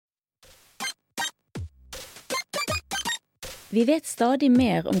Vi vet stadig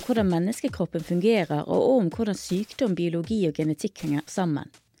mer om hvordan menneskekroppen fungerer og om hvordan sykdom, biologi og genetikk henger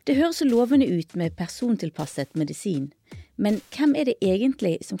sammen. Det høres så lovende ut med persontilpasset medisin, men hvem er det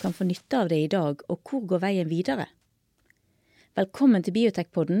egentlig som kan få nytte av det i dag, og hvor går veien videre? Velkommen til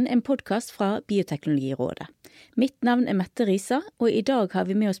Biotekpodden, en podcast fra Bioteknologirådet. Mitt navn er Mette Risa, og i dag har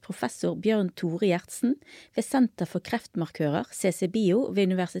vi med oss professor Bjørn Tore Gjertsen ved Senter for kreftmarkører, CC-bio ved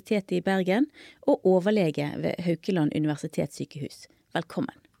Universitetet i Bergen, og overlege ved Haukeland universitetssykehus.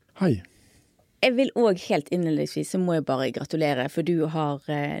 Velkommen. Hei. Jeg vil også helt innledningsvis, så må jeg bare gratulere, for du har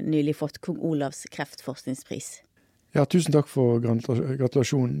nylig fått Kong Olavs kreftforskningspris. Ja, tusen takk for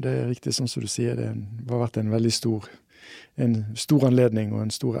gratulasjonen. Det er riktig som du sier, det har vært en veldig stor anledning og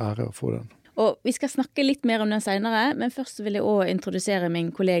en stor ære å få den. Og vi skal snakke litt mer om den senere, men først vil jeg også introdusere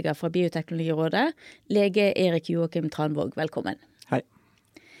min kollega fra Bioteknologirådet, lege Erik Joakim Tranvåg. Velkommen. Hei.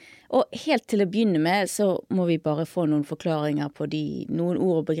 Og helt til å begynne med, så må vi bare få noen forklaringer på noen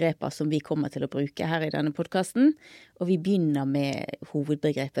ord og begreper som vi kommer til å bruke her i denne podcasten. Og vi begynner med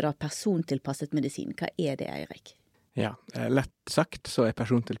hovedbegrepet da, persontilpasset medisin. Hva er det, Eirik? Ja, lett sagt så er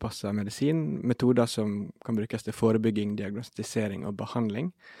persontilpasset medisin metoder som kan brukes til forebygging, diagnostisering og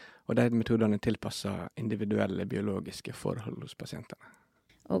behandling, og de metodene tilpasser individuelle biologiske forhold hos pasientene.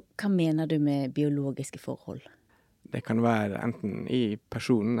 Og hva mener du med biologiske forhold? Det kan være enten i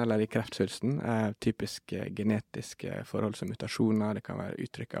personen eller i kreftsvulsten, typiske genetiske forhold som mutasjoner, det kan være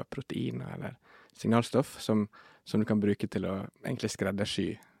uttrykk av proteiner eller signalstoff som du kan bruke til å egentlig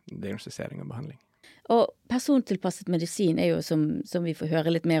skreddersy diagnostisering og behandling. Og persontilpasset medisin er jo, som vi får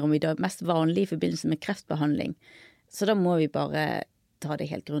høre litt mer om i dag, mest vanlig i forbindelse med kreftbehandling. Så da må vi bare ta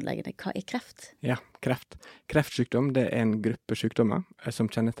det helt grunnleggende. Hva er kreft? Ja, kreft. Kreftsykdom det er en gruppe sykdommer som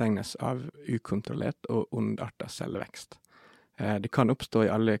kjennetegnes av ukontrollert og ondartet cellevekst. Det kan oppstå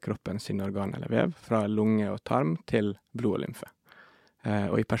i alle kroppens organ eller vev, fra lunge og tarm til blod og lymfe.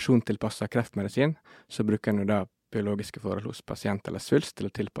 Og i persontilpasset kreftmedisin så bruker en da biologiske forhold hos pasient eller svulst til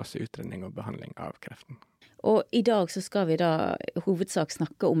å tilpasse utredning og behandling av kreften. Og i dag så skal vi da hovedsak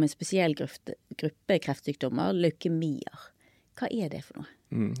snakke om en spesiell gruppe kreftsykdommer, leukemier. Hva er det for noe?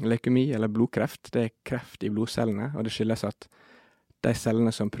 Leukemi eller blodkreft, det er kreft i blodcellene, og det skyldes at de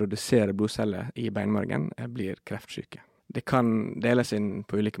cellene som produserer blodceller i beinmargen blir kreftsyke. Det kan deles inn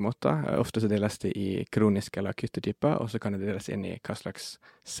på ulike måter. Ofte så deles det i kroniske eller akutte typer, og så kan det deles inn i hva slags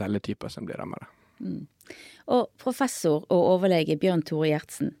celletyper som blir rammet. Og professor og overlege Bjørn Tore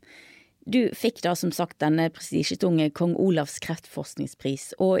Gjertsen, du fikk da som sagt denne prestisjetunge Kong Olavs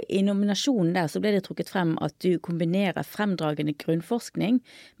kreftforskningspris, og i nominasjonen der så ble det trukket frem at du kombinerer fremdragende grunnforskning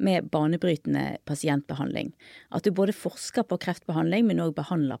med banebrytende pasientbehandling. At du både forsker på kreftbehandling, men også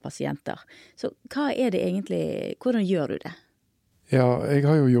behandler pasienter. Så hva er det egentlig, hvordan gjør du det? Ja, jeg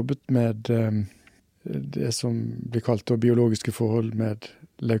har jo jobbet med det som blir kalt biologiske forhold med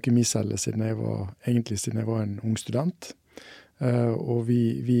leukemiceller siden jeg var en ung student. Og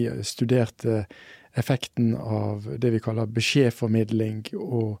vi studerte effekten av det vi kaller beskjedformidling,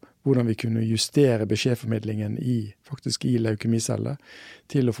 og hvordan vi kunne justere beskjedformidlingen faktisk i leukemiceller,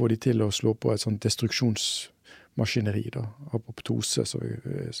 til å få de til å slå på et sånt destruksjonsmaskineri, apoptose, så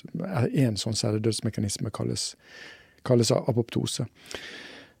en sånn celledødsmekanisme kalles apoptose.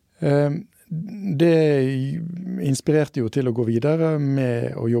 Det inspirerte jo til å gå videre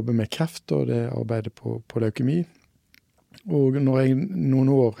med å jobbe med kreft og det arbeidet på leukemi. Og når jeg noen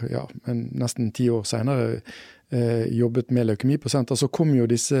år, nesten 10 år senere, jobbet med leukemi på senter, så kom jo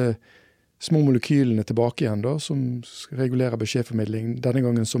disse små molekylene tilbake igjen da, som regulerer beskjedformidling, denne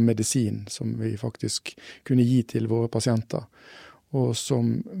gangen som medisin, som vi faktisk kunne gi til våre pasienter. Og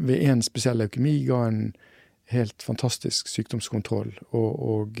som ved en spesiell leukemi ga en helt fantastisk sykdomskontroll,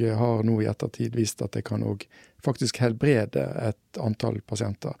 og har nå i ettertid vist at det kan også faktisk helbrede et antall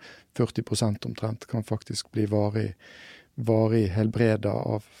pasienter. 40% omtrent kan faktisk bli varig helbreda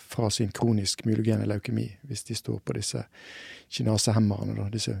fra sin kronisk myelogene leukemi, hvis de står på disse kinasehemmerne,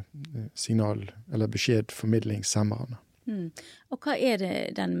 disse signal- eller beskjedformidlingshemmerne. Og hva er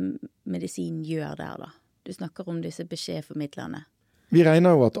det den medisinen gjør der da? Du snakker om disse beskjedformidlerne. Vi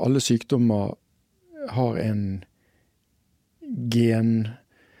regner jo at alle sykdommer har en genårsak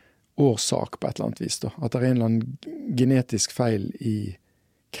på et eller annet vis. At det er en eller annen genetisk feil i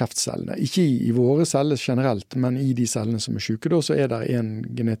kreftcellene. Ikke i våre celler generelt, men i de cellene som er syke, så er det en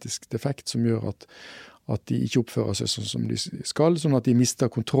genetisk defekt som gjør at de ikke oppfører seg sånn som de skal, sånn at de mister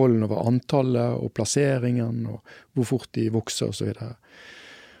kontrollen over antallet og plasseringen, og hvor fort de vokser og så videre.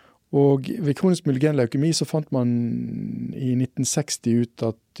 Og ved kronisk myelogene leukemi så fant man i 1960 ut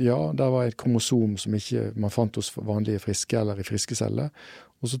at der var et kromosom som ikke man fant hos vanlige friske eller i friske celler.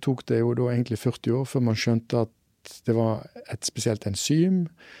 Og så tok det jo da egentlig 40 år før man skjønte at at det var et spesielt enzym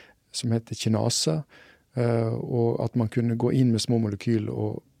som heter kinase, og at man kunne gå inn med små molekyl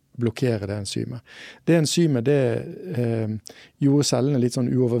og blokkere det enzymet. Det enzymet, det gjorde cellene litt sånn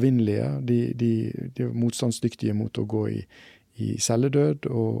uovervinnelige. De var motstandsdyktige mot å gå i celledød,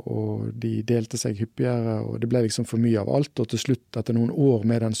 og de delte seg hyppigere, og det ble liksom for mye av alt, og til slutt, etter noen år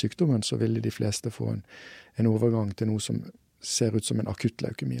med den sykdommen, så ville de fleste få en overgang til noe som ser ut som en akutt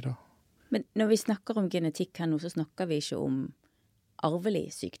leukemi da. Men når vi snakker om genetikk her nå, så snakker vi ikke om arvelig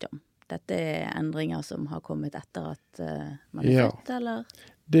sykdom. Dette er endringer som har kommet etter at man født, eller?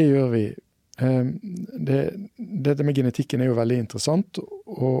 Det gjør vi. Dette med genetikken er jo veldig interessant,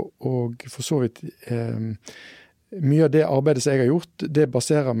 og for så vidt mye av det arbeidet som jeg har gjort, det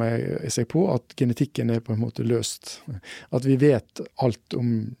baserer seg på at genetikken er på en måte løst. At vi vet alt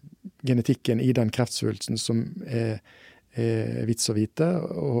om genetikken i den kreftsvulsten som er vits å vite,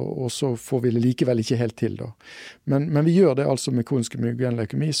 og så får vi det likevel ikke helt til da. Men vi gjør det altså med kronisk myogen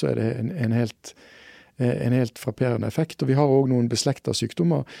leukemi, så er det en helt frapperende effekt, og vi har også noen beslekta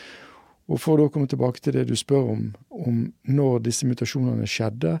sykdommer. Og for å komme tilbake til det du spør om når disse mutasjonene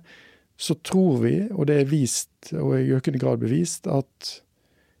skjedde, så tror vi, og det er vist, og i økende grad bevist, at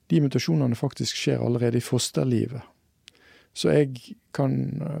de mutasjonene faktisk skjer allerede i fosterlivet. Så jeg kan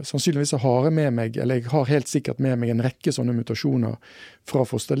sannsynligvis ha med meg, eller jeg har helt sikkert med meg en rekke sånne mutasjoner fra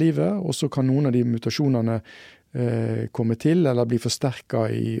fosterlivet, og så kan noen av de mutasjonene komme til, eller bli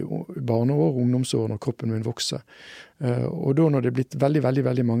forsterket i barneår, ungdomsår, når kroppen min vokser. Og da når det er blitt veldig, veldig,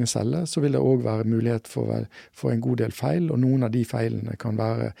 veldig mange celler, så vil det også være mulighet for en god del feil, og noen av de feilene kan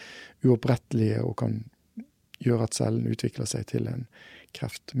være uopprettelige og kan gjøre at cellen utvikler seg til en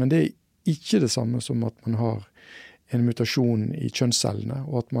kreft. Men det er ikke det samme som at man har en mutasjon i kjønnscellene,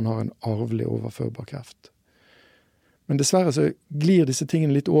 og at man har en arvelig overførbar kreft. Men dessverre så glir disse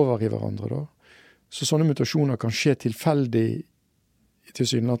tingene litt over i hverandre da. Så sånne mutasjoner kan skje tilfeldig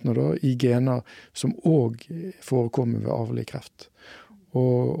tilsynelatende da, i gener som også forekommer ved arvelig kreft.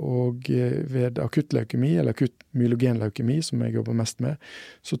 Og ved akutt leukemi, eller akutt myelogen leukemi, som jeg jobber mest med,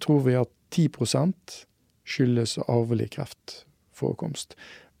 så tror vi at 10% skyldes arvelig kreftforekomst.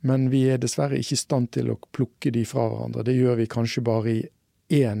 Men vi er dessverre ikke i stand til å plukke de fra hverandre. Det gjør vi kanskje bare i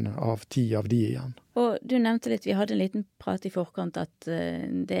 1 av 10 av de igjen. Og du nevnte litt, vi hadde en liten prat i forkant at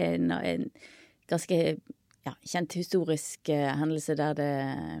det er en ganske kjent historisk hendelse der det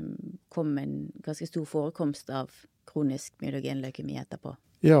kom en ganske stor forekomst av kronisk myelogen leukemi etterpå.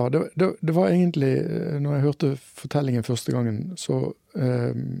 Ja, det var egentlig, når jeg hørte fortellingen første gangen, så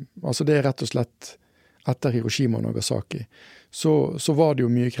altså det er rett og slett etter Hiroshima og Nagasaki, så var det jo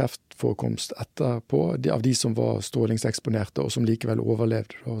mye kreftforekomst etterpå, av de som var strålingseksponerte og som likevel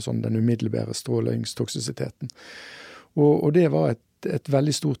overlevde og sånn den umiddelbare strålingstoksisiteten. Og det var et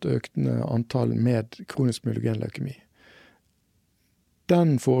veldig stort økende antall med kronisk myelogen leukemi.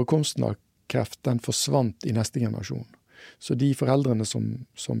 Den forekomsten av kreft, den forsvant i neste generasjon. Så de foreldrene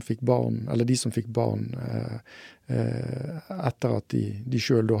som fikk barn, eller de som fikk barn etter at de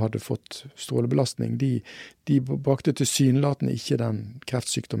selv da hadde fått strålebelastning, de brakte tilsynelatende ikke den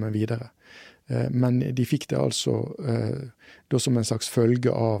kreftsykdommen videre. Men de fikk det altså da som en slags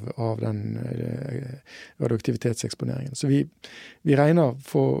følge av den radioaktivitetseksponeringen. Så vi regner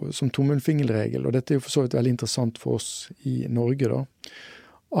som tommelfingerregel, og dette er jo for så vidt veldig interessant for oss i Norge da,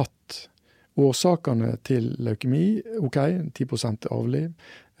 at årsakene til leukemi, 10% arvelig,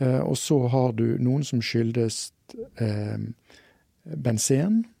 og så har du noen som skyldes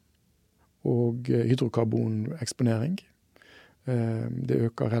benzen og hydrokarboneksponering. Det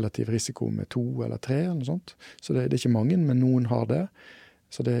øker relativ risiko med 2 eller 3 eller noe sånt. Så det er ikke mange, men noen har det.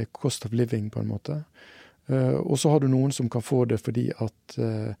 Så det er cost of living på en måte. Og så har du noen som kan få det fordi at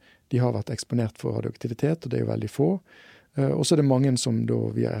de har vært eksponert for radioaktivitet, og det er jo veldig få. Og så er det mange som da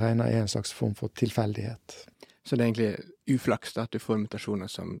vi regner er en slags form for tilfeldighet. Så det er egentlig uflaks da, at du får mutasjoner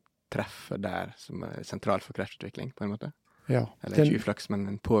som treffer der, som er sentralt for kreftutvikling, på en måte? Ja. Eller ikke uflaks, men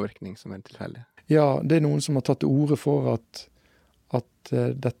en påvirkning som er tilfeldig? Ja, det er noen som har tatt til orde for at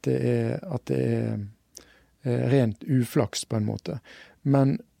det er rent uflaks på en måte.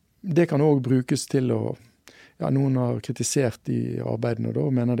 Men det kan også brukes til å noen har kritisert de arbeidene da,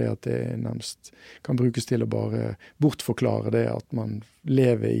 og mener det at det nærmest kan brukes til å bare bortforklare det at man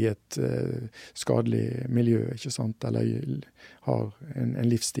lever i et skadelig miljø, ikke sant, eller har en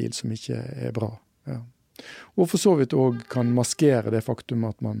livsstil som ikke er bra. Ja. Og for så vidt også kan maskere det faktum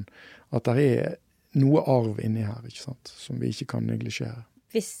at det er noe arv inni her, ikke sant, som vi ikke kan neglisjere.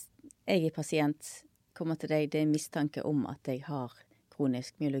 Hvis jeg er pasient, kommer til deg, det er mistanke om at jeg har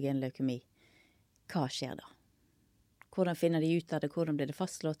kronisk myelogen leukemi, hva skjer da? Hvordan finner de ut av det? Hvordan blir det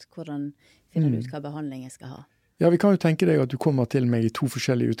fastslått? Hvordan finner de ut hva behandling jeg skal ha? Ja, vi kan jo tenke deg at du kommer til meg i 2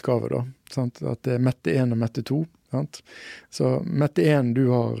 forskjellige utgaver da, sant? At det Mette 1 og Mette 2, sant? Så Mette 1, du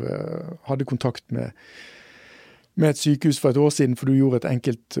hadde kontakt med et sykehus for et år siden, for du gjorde et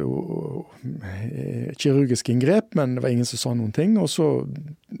enkelt kirurgisk inngrep, men det var ingen som sa noen ting, og så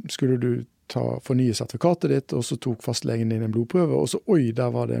skulle du fornye sertifikatet ditt, og så tok fastlegen din en blodprøve, og så der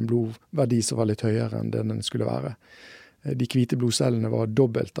var det en blodverdi som var litt høyere enn det den skulle være. De hvite blodcellene var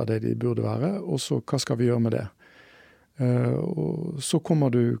dobbelt av det de burde være, og så hva skal vi gjøre med det? Og så kommer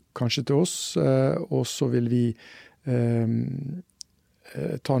du kanskje til oss, og så vil vi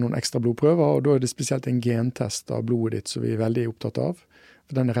ta noen ekstra blodprøver, og da det spesielt en gentest av blodet ditt som vi veldig opptatt av,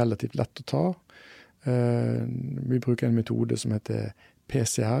 for den relativt lett å ta. Vi bruker en metode som heter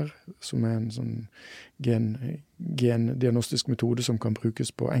PCR, som en sånn gendiagnostisk metode som kan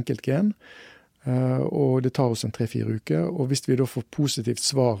brukes på enkeltgen, og det tar oss 3-4 uker, og hvis vi da får positivt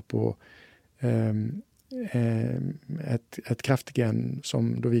svar på et kreftgen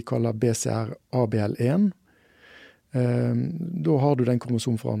som da vi kaller BCR-ABL1, da har du den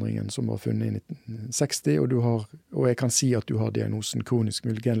kromosomforandringen som var funnet i 1960, og jeg kan si at du har diagnosen kronisk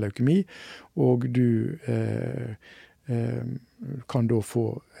multigen leukemi, og du kan da få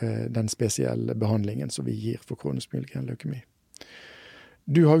den spesielle behandlingen som vi gir for kronisk multigen leukemi.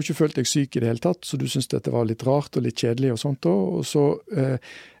 Du har jo ikke følt deg syk i det hele tatt, så du synes dette var litt rart og litt kjedelig og sånt da,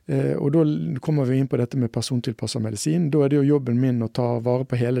 og da kommer vi inn på dette med persontilpasset medisin. Da det jo jobben min å ta vare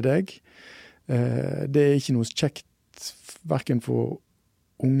på hele deg. Det ikke noe kjekt, hverken for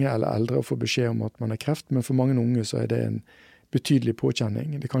unge eller eldre å få beskjed om at man har kreft, men for mange unge så det en betydelig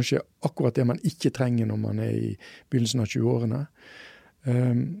påkjenning. Det kanskje akkurat det man ikke trenger når man i begynnelsen av 20-årene.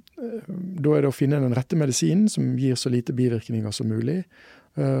 Da det å finne den rette medisinen som gir så lite bivirkninger som mulig,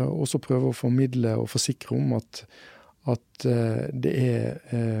 og så prøve å formidle og forsikre om at det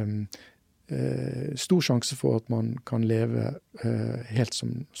stor sjanse for at man kan leve helt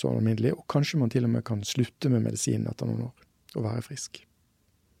som alminnelig, og kanskje man til og med kan slutte med medisinen etter noen år og være frisk.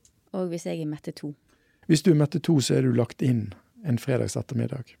 Og hvis jeg Mette 2? Hvis du Mette 2, så du lagt inn en fredags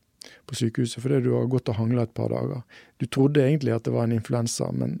ettermiddag på sykehuset, fordi du har gått og hanglet et par dager. Du trodde egentlig at det var en influensa,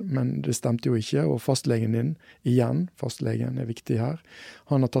 men det stemte jo ikke, og fastlegen din, igjen, fastlegen viktig her,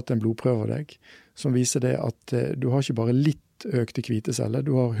 han har tatt en blodprøve av deg, som viser det at du har ikke bare litt økte hvite celler,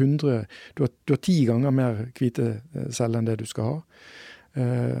 du har 10 ganger mer hvite celler enn det du skal ha,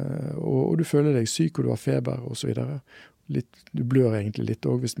 og du føler deg syk, og du har feber, og så videre. Du blør egentlig litt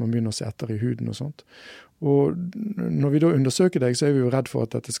også, hvis man begynner å se etter i huden og sånt. Og når vi da undersøker deg, så vi jo redd for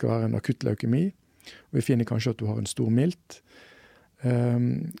at dette skal være en akutt leukemi, og vi finner kanskje at du har en stor milt.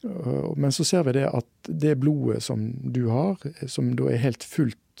 Men så ser vi det at det blodet som du har, som da helt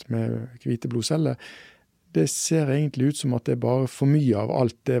fullt med hvite blodceller, det ser egentlig ut som at det bare for mye av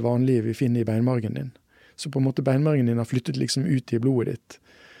alt det vanlige vi finner i beinmargen din. Så på en måte beinmargen din har flyttet liksom ut i blodet ditt.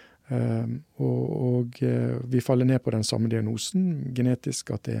 Og vi faller ned på den samme diagnosen, genetisk,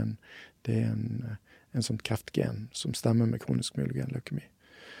 at det en sånn kreftgen som stemmer med kronisk multigen leukemi.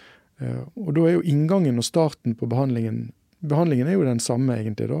 Og da jo inngangen og starten på behandlingen jo den samme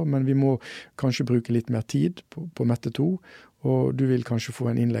egentlig da, men vi må kanskje bruke litt mer tid på Mette 2, og du vil kanskje få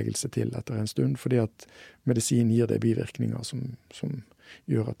en innleggelse til etter en stund, fordi at medisin gir deg bivirkninger som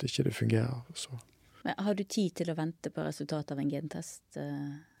gjør at det ikke fungerer. Så. Men har du tid til å vente på resultatet av en gentest?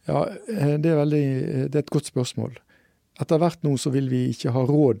 Ja, det et godt spørsmål. Etter hvert nå så vil vi ikke ha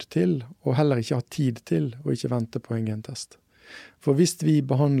råd til, og heller ikke ha tid til, å ikke vente på en gentest. For hvis vi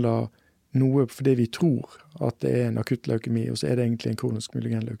behandler noe fordi vi tror at det en akutt leukemi, og så det egentlig en kronisk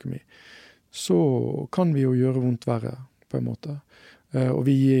multigen leukemi, så kan vi jo gjøre vondt verre, på en måte. Og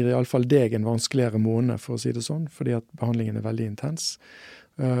vi gir i alle fall deg en vanskeligere måned, for å si det sånn, fordi at behandlingen veldig intens,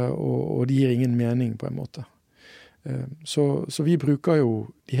 og det gir ingen mening, på en måte. Så vi bruker jo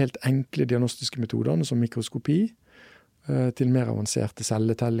de helt enkle diagnostiske metodene som mikroskopi til mer avanserte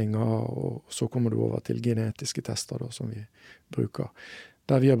celletellinger, og så kommer du over til genetiske tester da, som vi bruker.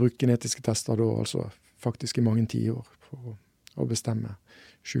 Der vi har brukt genetiske tester da, altså faktisk i mange 10 år for å bestemme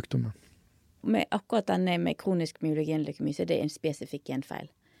sykdommen. Med akkurat denne med kronisk multigen leukemi, så det en spesifikk genfeil.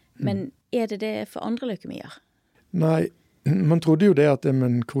 Men det for andre leukemier? Nei, man trodde jo det at det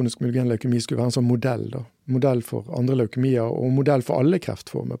med kronisk multigen leukemi skulle være en sånn modell da. Modell for andre leukemier, og modell for alle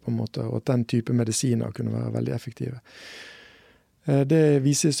kreftformer på en måte, og at den type medisiner kunne være veldig effektive. Det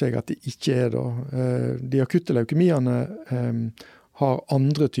viser seg at det ikke da. De akutte leukemiene har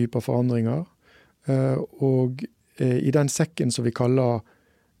andre typer forandringer, og i den sekken som vi kaller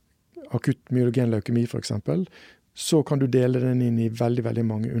akutt multigen leukemi for eksempel, så kan du dele den inn i veldig, veldig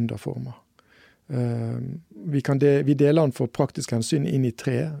mange underformer. Vi deler den for praktisk hensyn inn i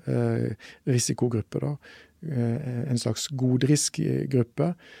 3 risikogrupper da. en slags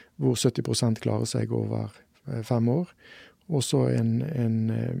godriskgruppe, hvor 70% klarer seg over 5 år. Og så en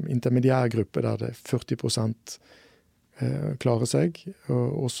intermediærgruppe der det 40% klarer seg.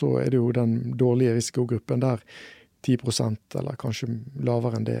 Og så det jo den dårlige risikogruppen der 10% eller kanskje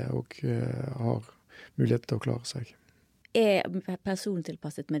lavere enn det og har mulighet til å klare seg.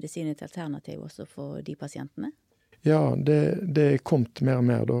 Persontilpasset medisin et alternativ også for de pasientene? Ja, det kommet mer og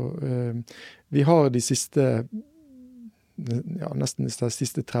mer da. Vi har nesten de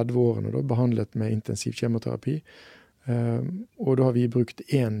siste 30 årene da, behandlet med intensiv kjemoterapi. Og da har vi brukt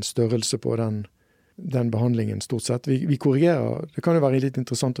en størrelse på den behandlingen stort sett. Vi korrigerer, det kan jo være litt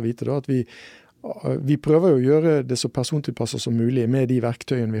interessant å vite da, at vi prøver å gjøre det så persontilpasset som mulig med de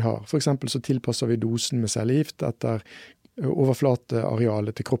verktøyene vi har. For eksempel så tilpasser vi dosen med cellegift etter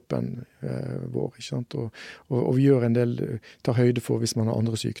overflatearealet til kroppen vår, ikke sant? Og vi gjør en del, tar høyde for hvis man har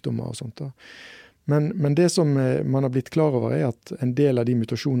andre sykdommer og sånt da. Men det som man har blitt klar over at en del av de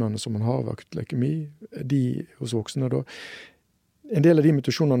mutasjonene som man har ved akutt leukemi, de hos voksne da, en del av de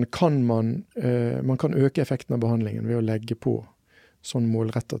mutasjonene kan man kan øke effekten av behandlingen ved å legge på sånn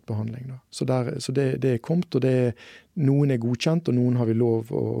målrettet behandling da. Så det kommet, og noen godkjent, og noen har vi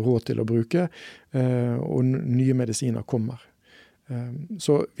lov og råd til å bruke, og nye medisiner kommer.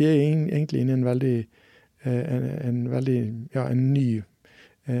 Så vi egentlig inne i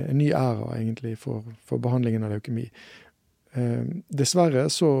en ny æra egentlig for behandlingen av leukemi. Dessverre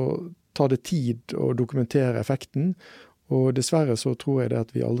så tar det tid å dokumentere effekten, og dessverre så tror jeg det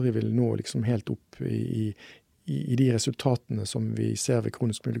at vi aldri vil nå liksom helt opp i de resultatene som vi ser ved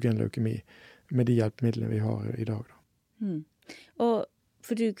kronisk myelogen leukemi med de hjelpemidlene vi har i dag. Da. Og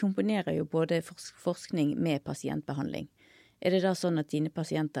for du komponerer jo både forskning med pasientbehandling. Det da sånn at dine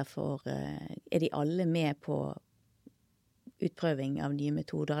pasienter de alle med på utprøving av nye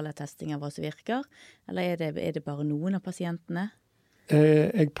metoder eller testing av hva som virker? Eller er det bare noen av pasientene?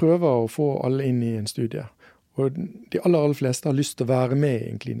 Jeg prøver å få alle inn i en studie. Og de aller fleste har lyst til å være med i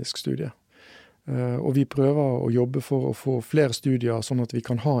en klinisk studie. Og vi prøver å jobbe for å få flere studier, sånn at vi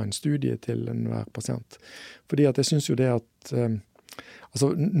kan ha en studie til enhver pasient. Fordi at jeg synes jo det at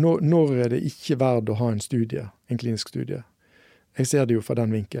når det ikke verdt å ha en studie, en klinisk studie? Jeg ser det jo fra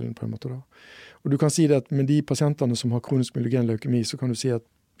den vinkelen på en måte da. Og du kan si det at med de pasientene som har kronisk myelogen leukemi, så kan du si at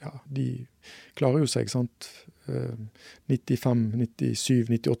ja, de klarer jo seg, sant? 95, 97,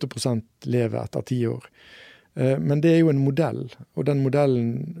 98% lever etter 10 år. Men det jo en modell, og den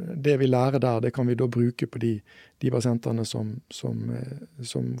modellen, det vi lærer der, det kan vi da bruke på de pasientene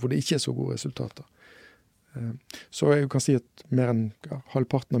hvor det ikke så gode resultater. Så jeg kan si at mer enn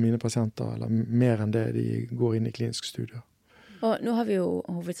halvparten av mine pasienter, eller mer enn det, de går inn i kliniske studier. Og nå har vi jo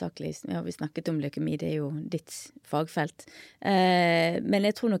hovedsakelig snakket om leukemi, det jo ditt fagfelt. Men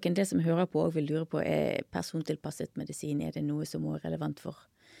jeg tror nok det som hører på og vil lure på persontilpasset medisin. Det noe som er relevant for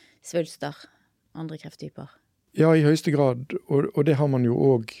svulster, andre krefttyper? Ja, i høyeste grad, og det har man jo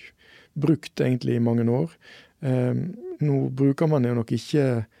også brukt egentlig i mange år. Nå bruker man jo nok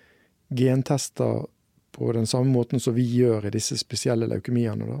ikke gentester på den samme måten som vi gjør i disse spesielle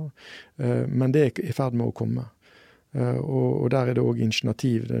leukemiene da. Men det i ferd med å komme. Og der det også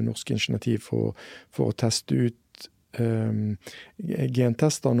initiativ, det norske initiativ for å teste ut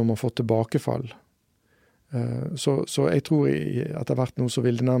gentester når man får tilbakefall. Så jeg tror etter hvert nå så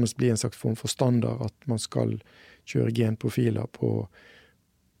vil det nærmest bli en slags form for standard at man skal kjøre genprofiler på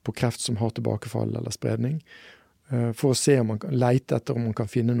kreft som har tilbakefall eller spredning, for å se om man kan lete etter om man kan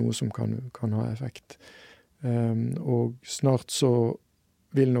finne noe som kan ha effekt. Og snart så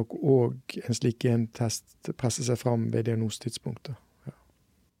vil nok også en slik gentest presse seg fram ved diagnosetidspunktet. Ja.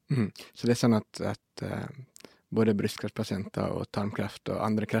 Så det sånn at både brystkreftpasienter og tarmkreft og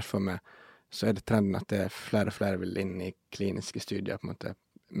andre kreftformer, så det trenden at det flere og flere vil inn i kliniske studier på en måte,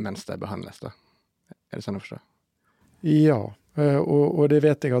 mens de behandles da. Det sånn å forstå? Ja, og det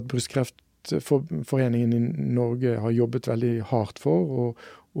vet jeg at Brystkreftforeningen i Norge har jobbet veldig hardt for,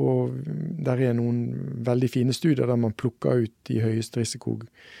 og der noen veldig fine studier der man plukker ut de høyeste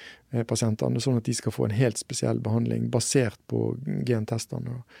risikopasientene, sånn at de skal få en helt spesiell behandling basert på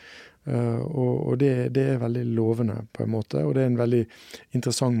gentestene. Og det veldig lovende på en måte, og det en veldig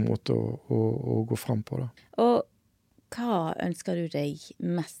interessant måte å gå frem på. Da. Og hva ønsker du deg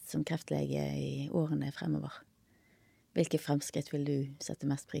mest som kreftlege i årene fremover? Hvilke fremskritt vil du sette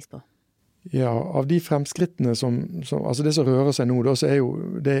mest pris på? Ja, av de fremskrittene altså det som rører seg nå, da, så jo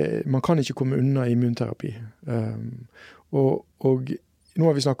det, man kan ikke komme unna immunterapi. Og nå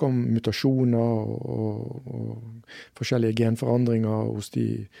har vi snakket om mutasjoner og forskjellige genforandringer hos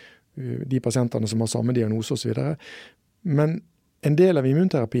de pasientene som har samme diagnose og så videre. Men en del av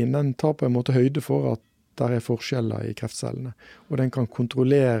immunterapien, den tar på en måte høyde for at det forskjeller i kreftcellene. Og den kan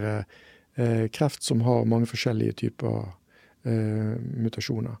kontrollere kreft som har mange forskjellige typer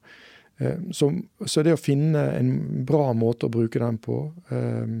mutasjoner. Så det å finne en bra måte å bruke den på.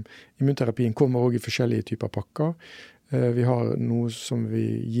 Immunterapien kommer også i forskjellige typer pakker. Vi har noe som vi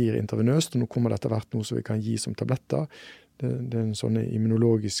gir intravenøst, og nå kommer det etter hvert noe som vi kan gi som tabletter. Det er en sånne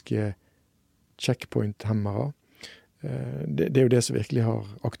immunologiske checkpoint-hemmere. Det er jo det som virkelig har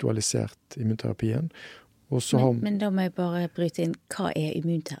aktualisert immunterapien. Men da må jeg bare bryte inn, hva er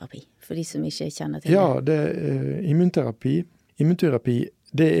immunterapi? For de som ikke kjenner til det. Ja, det er immunterapi,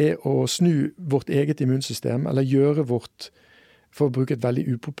 det er å snu vårt eget immunsystem, eller gjøre vårt, for å bruke et veldig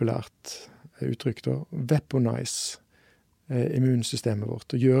upopulært uttrykk da, weaponize immunsystemet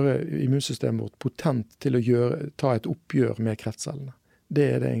vårt, og gjøre immunsystemet vårt potent til å ta et oppgjør med kreftcellene. Det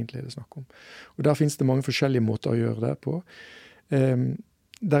er det egentlig det snakk om. Og der finnes det mange forskjellige måter å gjøre det på.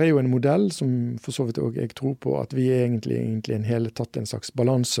 Der er jo en modell som for så vidt også jeg tror på, at vi egentlig en hele tatt en slags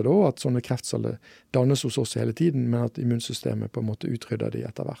balanse da, at sånne kreftceller dannes hos oss hele tiden, men at immunsystemet på en måte utrydder de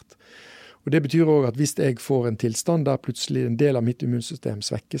etter hvert. Og det betyr også at hvis jeg får en tilstand der plutselig en del av mitt immunsystem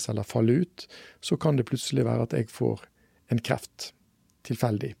svekkes eller faller ut, så kan det plutselig være at jeg får en kreft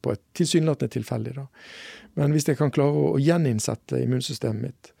tilfeldig, på et tilsynelatende tilfeldig da. Men hvis jeg kan klare å gjeninnsette immunsystemet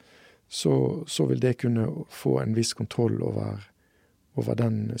mitt, så vil det kunne få en viss kontroll over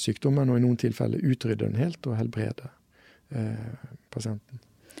den sykdommen, og i noen tilfeller utrydde den helt og helbrede pasienten.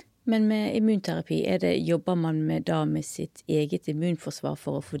 Men med immunterapi, jobber man med sitt eget immunforsvar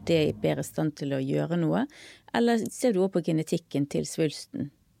for å få det i bedre stand til å gjøre noe, eller ser du også på genetikken til svulsten?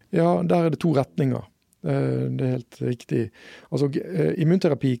 Ja, der er det to retninger. Det er helt riktig. Altså,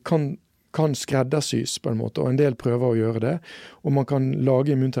 immunterapi kan skreddersys på en måte, og en del prøver å gjøre det, og man kan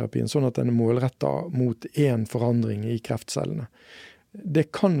lage immunterapien sånn at den er målrettet mot en forandring i kreftcellene. Det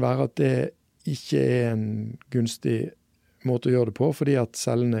kan være at det ikke er en gunstig måte å gjøre det på, fordi at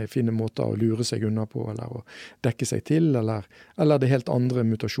cellene finner måter å lure seg unna på, eller å dekke seg til, eller det er helt andre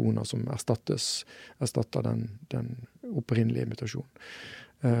mutasjoner som erstatter den opprinnelige mutasjonen.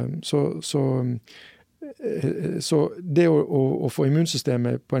 Så det å få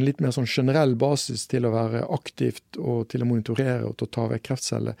immunsystemet på en litt mer sånn generell basis til å være aktivt og til å monitorere og til å ta vekk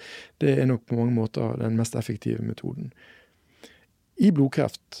kreftceller, det er nok på mange måter den mest effektive metoden. I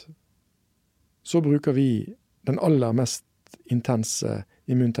blodkreft så bruker vi den aller mest intense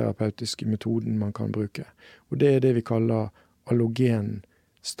immunterapeutiske metoden man kan bruke. Og det er det vi kaller allogen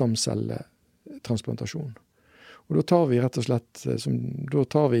stamcelletransplantasjon. Og da tar vi rett og slett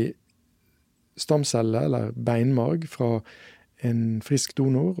stamceller eller beinmarg fra en frisk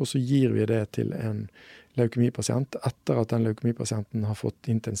donor, og så gir vi det til en leukemipasient etter at den leukemipasienten har fått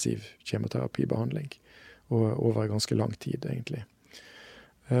intensiv kjemoterapibehandling over ganske lang tid egentlig.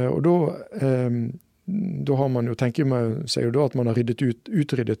 Og da har man jo, tenker man seg jo da at man har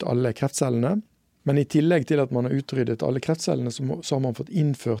utryddet alle kreftcellene, men i tillegg til at man har utryddet alle kreftcellene, så har man fått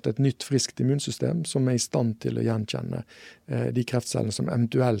innført et nytt friskt immunsystem som er i stand til å gjenkjenne de kreftcellene som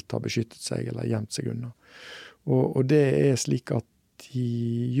eventuelt har beskyttet seg eller gjemt seg unna. Og det er slik at de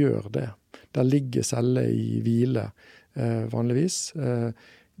gjør det. Der ligger celler i hvile vanligvis.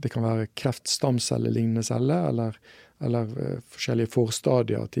 Det kan være kreftstamcellelignende celler, eller forskjellige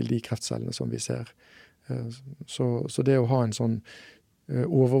forstadier til de kreftcellene som vi ser. Så det å ha en sånn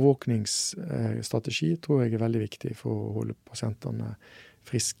overvåkningsstrategi tror jeg er veldig viktig for å holde pasientene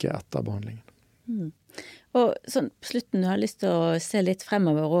friske etter behandlingen. Og sånn, på slutten har jeg lyst til å se litt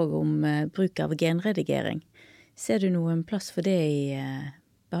fremover også om bruk av genredigering. Ser du noen plass for det i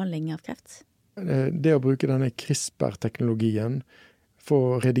behandling av kreft? Det å bruke denne CRISPR-teknologien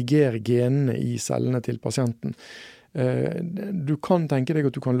for å redigere genene i cellene til pasienten. Du kan tenke deg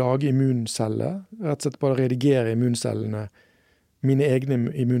at du kan lage immunceller, rett og slett bare redigere immuncellene, mine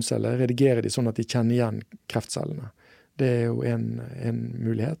egne immunceller, redigere de sånn at de kjenner igjen kreftcellene. Det er jo en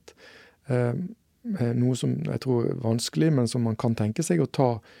mulighet. Noe som jeg tror er vanskelig, men som man kan tenke seg å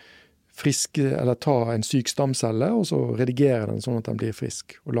ta en syk stamcelle, og så redigere den sånn at den blir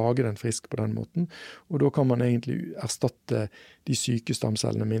frisk, og lage den frisk på den måten. Og da kan man egentlig erstatte de syke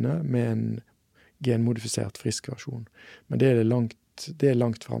stamcellene mine med en genmodifisert frisk versjon. Men det er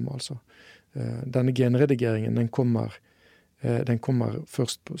langt frem, altså. Denne genredigeringen, den kommer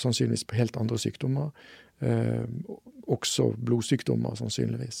først sannsynligvis på helt andre sykdommer, også blodsykdommer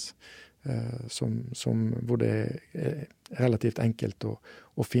sannsynligvis, hvor det er relativt enkelt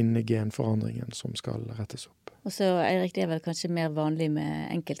å finne genforandringen som skal rettes opp. Og så Eirik, det vel kanskje mer vanlig med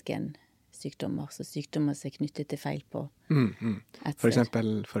enkeltgensykdommer, så sykdommer som er knyttet til feil på et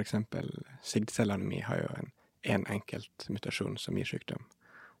sted. For eksempel sigdcellanemi har jo en enkelt mutasjon som gir sykdom.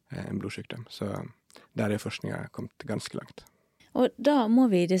 en blodsykdom. Så der forskningen kommet ganske langt. Og da må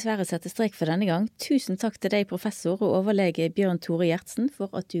vi dessverre sette strek for denne gang. Tusen takk til deg, professor og overlege Bjørn Tore Gjertsen, for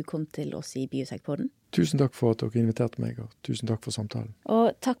at du kom til oss i Biotekpodden. Tusen takk for at dere inviterte meg, og tusen takk for samtalen.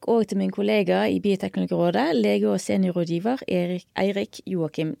 Og takk også til min kollega i Bioteknologirådet, lege og seniorrådgiver Eirik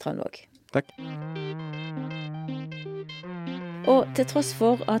Joakim Tranvåg. Takk. Og til tross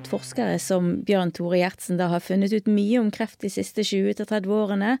for at forskere som Bjørn Tore Gjertsen da har funnet ut mye om kreft de siste 20-30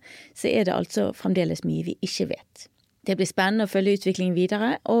 årene, så det altså fremdeles mye vi ikke vet. Det blir spennende å følge utviklingen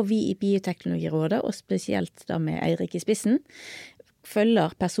videre, og vi i Bioteknologirådet, og spesielt da med Eirik i spissen,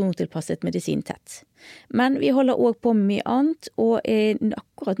 følger persontilpasset medisin tett. Men vi holder også på med mye annet, og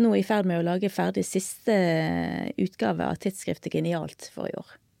akkurat nå i ferd med å lage ferdig siste utgave av tidsskriftet Genialt for i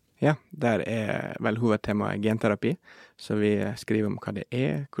år. Ja, der vel hovedtemaet genterapi, så vi skriver om hva det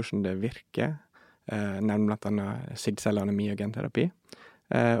hvordan det virker, nevner blant annet SID-cellanemi og genterapi,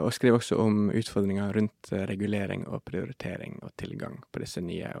 og skriver også om utfordringer rundt regulering og prioritering og tilgang på disse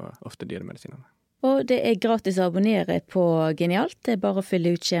nye og ofte dyre medisinene. Og det gratis å abonnere på Genialt. Det bare å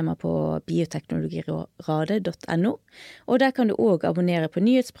fylle ut skjema på bioteknologiradet.no. Og der kan du også abonnere på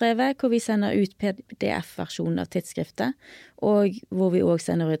nyhetsbrevet, hvor vi sender ut PDF-versjonen av tidsskriftet, og hvor vi også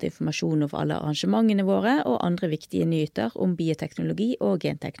sender ut informasjon om alle arrangementene våre og andre viktige nyheter om bioteknologi og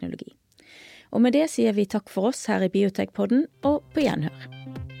genteknologi. Og med det sier vi takk for oss her i Biotekpodden, og på gjenhør.